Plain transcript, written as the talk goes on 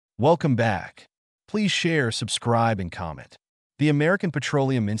Welcome back. Please share, subscribe, and comment. The American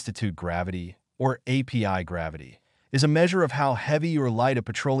Petroleum Institute gravity, or API gravity, is a measure of how heavy or light a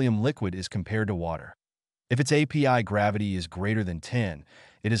petroleum liquid is compared to water. If its API gravity is greater than 10,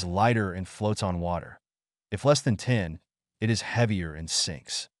 it is lighter and floats on water. If less than 10, it is heavier and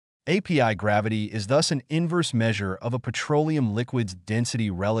sinks. API gravity is thus an inverse measure of a petroleum liquid's density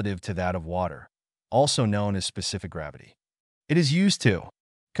relative to that of water, also known as specific gravity. It is used to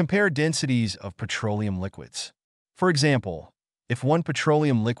compare densities of petroleum liquids. For example, if one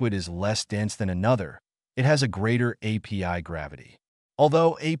petroleum liquid is less dense than another, it has a greater API gravity.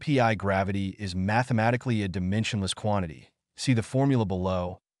 Although API gravity is mathematically a dimensionless quantity, see the formula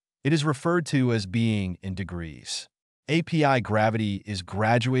below, it is referred to as being in degrees. API gravity is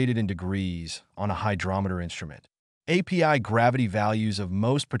graduated in degrees on a hydrometer instrument. API gravity values of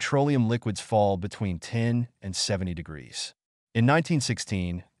most petroleum liquids fall between 10 and 70 degrees. In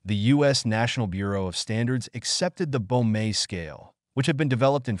 1916, the U.S. National Bureau of Standards accepted the Beaumet scale, which had been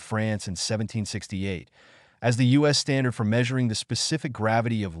developed in France in 1768, as the U.S. standard for measuring the specific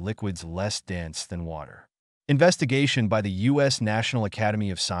gravity of liquids less dense than water. Investigation by the U.S. National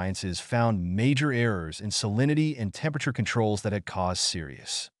Academy of Sciences found major errors in salinity and temperature controls that had caused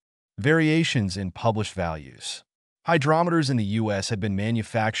serious variations in published values. Hydrometers in the U.S. had been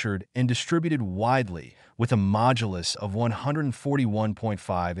manufactured and distributed widely with a modulus of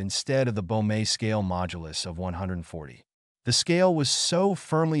 141.5 instead of the Beaumet scale modulus of 140. The scale was so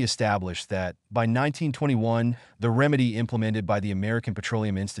firmly established that, by 1921, the remedy implemented by the American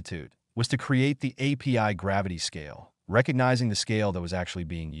Petroleum Institute was to create the API gravity scale, recognizing the scale that was actually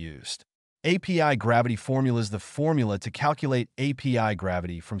being used. API gravity formula is the formula to calculate API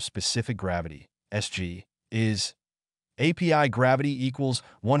gravity from specific gravity. SG is API gravity equals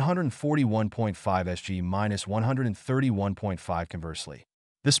 141.5 SG minus 131.5 conversely.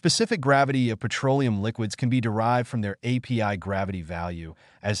 The specific gravity of petroleum liquids can be derived from their API gravity value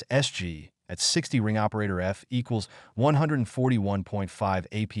as SG at 60 ring operator F equals 141.5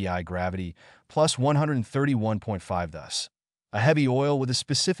 API gravity plus 131.5 thus. A heavy oil with a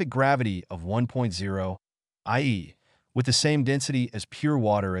specific gravity of 1.0, i.e., with the same density as pure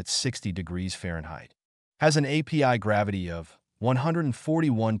water at 60 degrees Fahrenheit, has an API gravity of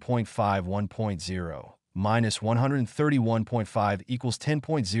 141.5 1.0 minus 131.5 equals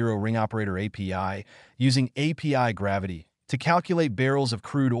 10.0 ring operator API using API gravity to calculate barrels of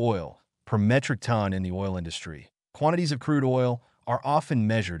crude oil per metric ton in the oil industry. Quantities of crude oil are often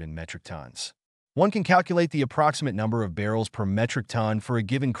measured in metric tons. One can calculate the approximate number of barrels per metric ton for a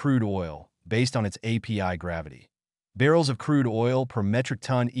given crude oil based on its API gravity. Barrels of crude oil per metric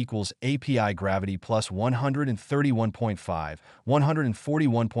ton equals API gravity plus 131.5,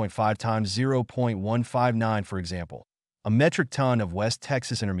 141.5 times 0.159 for example. A metric ton of West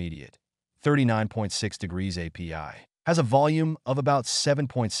Texas Intermediate, 39.6 degrees API, has a volume of about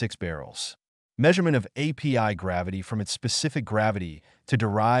 7.6 barrels. Measurement of API gravity from its specific gravity to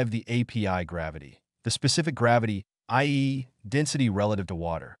derive the API gravity. The specific gravity, i.e., density relative to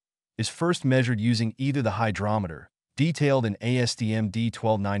water, is first measured using either the hydrometer, detailed in ASTM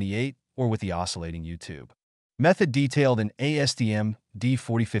D1298, or with the oscillating U-tube. Method detailed in ASTM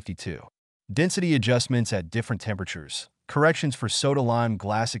D4052. Density adjustments at different temperatures. Corrections for soda-lime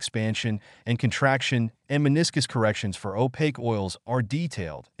glass expansion and contraction, and meniscus corrections for opaque oils are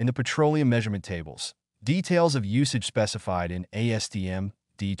detailed in the petroleum measurement tables. Details of usage specified in ASTM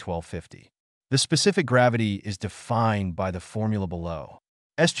D1250. The specific gravity is defined by the formula below.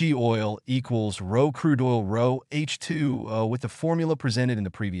 SG oil equals rho crude oil rho H2O with the formula presented in the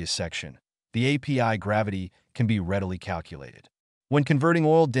previous section. The API gravity can be readily calculated. When converting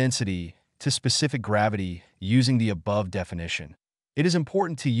oil density to specific gravity using the above definition, it is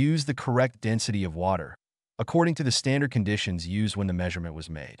important to use the correct density of water, according to the standard conditions used when the measurement was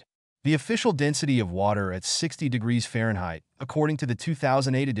made. The official density of water at 60 degrees Fahrenheit, according to the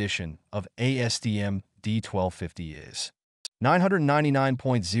 2008 edition of ASTM D1250 is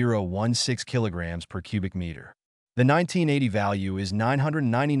 999.016 kilograms per cubic meter. The 1980 value is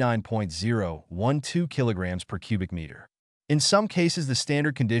 999.012 kilograms per cubic meter. In some cases, the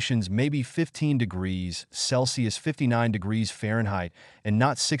standard conditions may be 15 degrees Celsius, 59 degrees Fahrenheit, and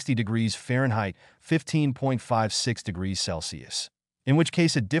not 60 degrees Fahrenheit, 15.56 degrees Celsius, in which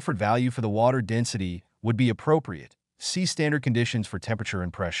case a different value for the water density would be appropriate. See standard conditions for temperature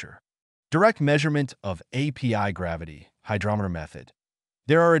and pressure. Direct measurement of API gravity, hydrometer method.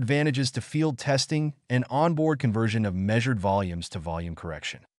 There are advantages to field testing and onboard conversion of measured volumes to volume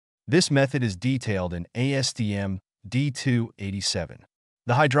correction. This method is detailed in ASTM D287.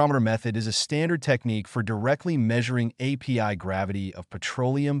 The hydrometer method is a standard technique for directly measuring API gravity of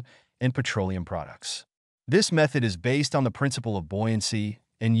petroleum and petroleum products. This method is based on the principle of buoyancy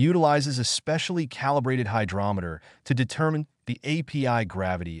and utilizes a specially calibrated hydrometer to determine the API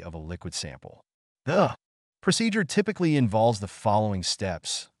gravity of a liquid sample. The procedure typically involves the following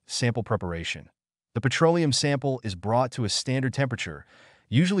steps. Sample preparation. The petroleum sample is brought to a standard temperature,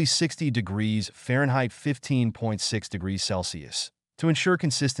 usually 60 degrees Fahrenheit 15.6 degrees Celsius, to ensure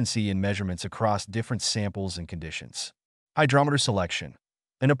consistency in measurements across different samples and conditions. Hydrometer selection.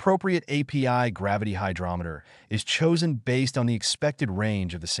 An appropriate API gravity hydrometer is chosen based on the expected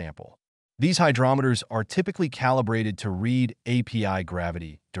range of the sample. These hydrometers are typically calibrated to read API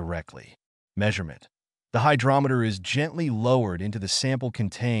gravity directly. Measurement. The hydrometer is gently lowered into the sample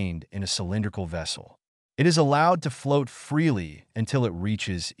contained in a cylindrical vessel. It is allowed to float freely until it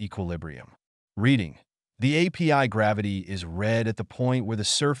reaches equilibrium. Reading. The API gravity is read at the point where the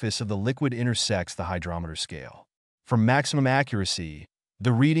surface of the liquid intersects the hydrometer scale. For maximum accuracy,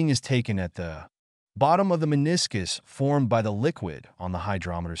 the reading is taken at the bottom of the meniscus formed by the liquid on the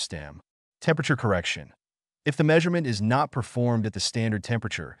hydrometer stem. Temperature correction. If the measurement is not performed at the standard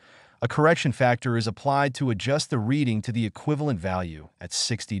temperature, a correction factor is applied to adjust the reading to the equivalent value at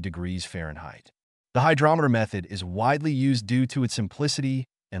 60 degrees Fahrenheit. The hydrometer method is widely used due to its simplicity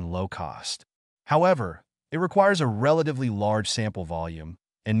and low cost. However, it requires a relatively large sample volume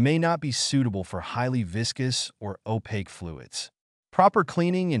and may not be suitable for highly viscous or opaque fluids. Proper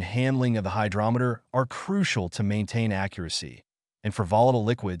cleaning and handling of the hydrometer are crucial to maintain accuracy, and for volatile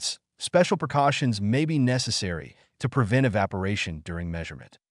liquids, special precautions may be necessary to prevent evaporation during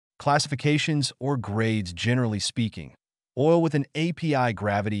measurement. Classifications or grades. Generally speaking, oil with an API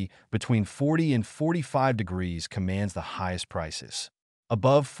gravity between 40 and 45 degrees commands the highest prices.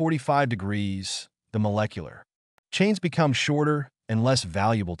 Above 45 degrees, the molecular chains become shorter and less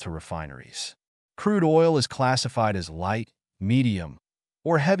valuable to refineries. Crude oil is classified as light, medium,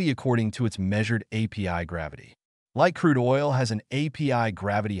 or heavy according to its measured API gravity. Light crude oil has an API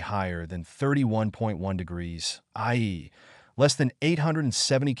gravity higher than 31.1 degrees, i.e., less than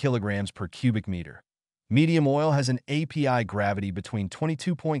 870 kilograms per cubic meter. Medium oil has an API gravity between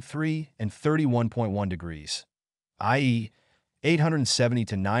 22.3 and 31.1 degrees, i.e., 870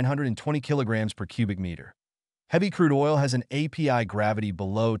 to 920 kilograms per cubic meter. Heavy crude oil has an API gravity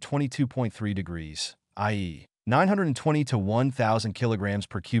below 22.3 degrees, i.e., 920 to 1,000 kilograms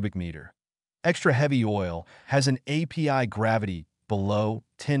per cubic meter. Extra heavy oil has an API gravity below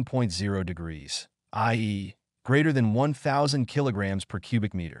 10.0 degrees, i.e., greater than 1,000 kilograms per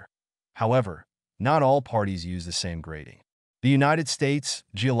cubic meter. However, not all parties use the same grading. The United States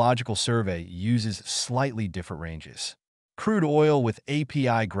Geological Survey uses slightly different ranges. Crude oil with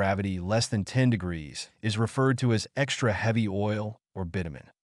API gravity less than 10 degrees is referred to as extra heavy oil or bitumen.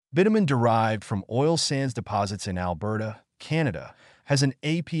 Bitumen derived from oil sands deposits in Alberta, Canada, has an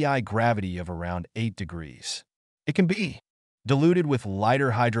API gravity of around 8 degrees. It can be diluted with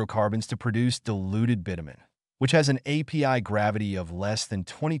lighter hydrocarbons to produce diluted bitumen, which has an API gravity of less than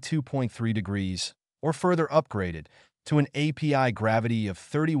 22.3 degrees, or further upgraded to an API gravity of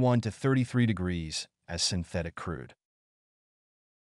 31 to 33 degrees as synthetic crude.